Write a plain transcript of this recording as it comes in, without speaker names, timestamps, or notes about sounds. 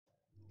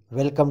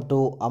Welcome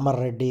to Amar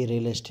Reddy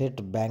Real Estate,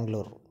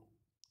 Bangalore.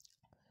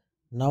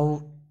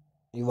 Now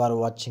you are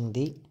watching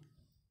the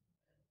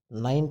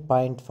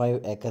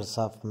 9.5 acres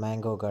of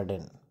mango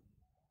garden.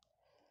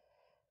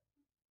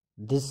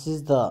 This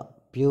is the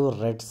pure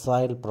red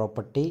soil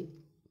property,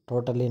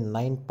 totally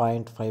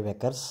 9.5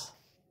 acres.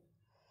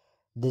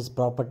 This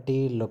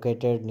property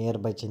located near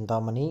By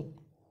Chintamani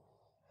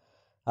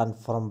and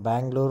from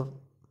Bangalore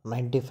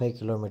 95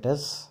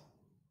 kilometers.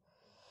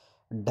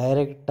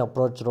 Direct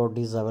approach road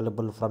is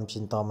available from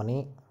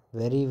Chintamani.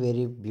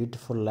 Very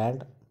beautiful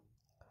land,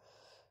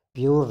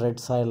 pure red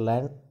soil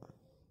land,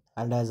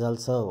 and as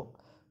also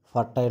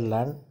fertile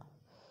land.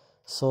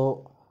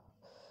 So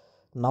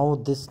now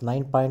this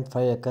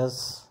 9.5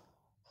 acres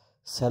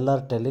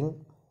seller telling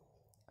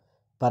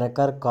per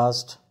acre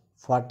cost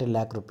 40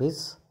 lakh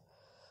rupees,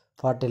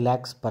 40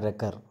 lakhs per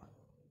acre.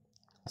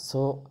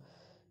 So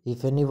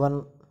if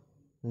anyone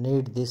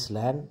need this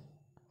land,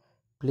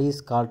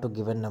 please call to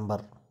given number.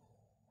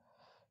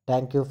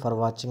 Thank you for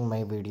watching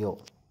my video.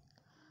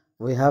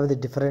 We have the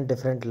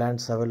different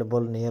lands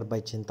available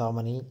nearby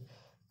Chintamani,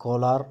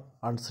 Kolar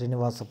and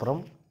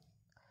Srinivasapuram,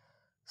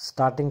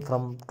 starting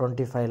from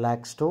 25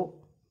 lakhs to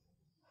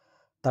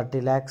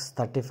 30 lakhs,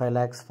 35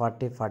 lakhs,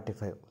 40,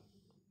 45,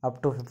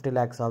 up to 50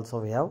 lakhs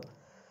also we have.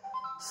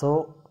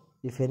 So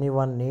if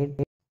anyone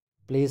need,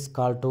 please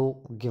call to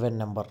given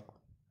number.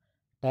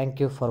 Thank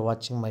you for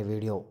watching my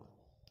video.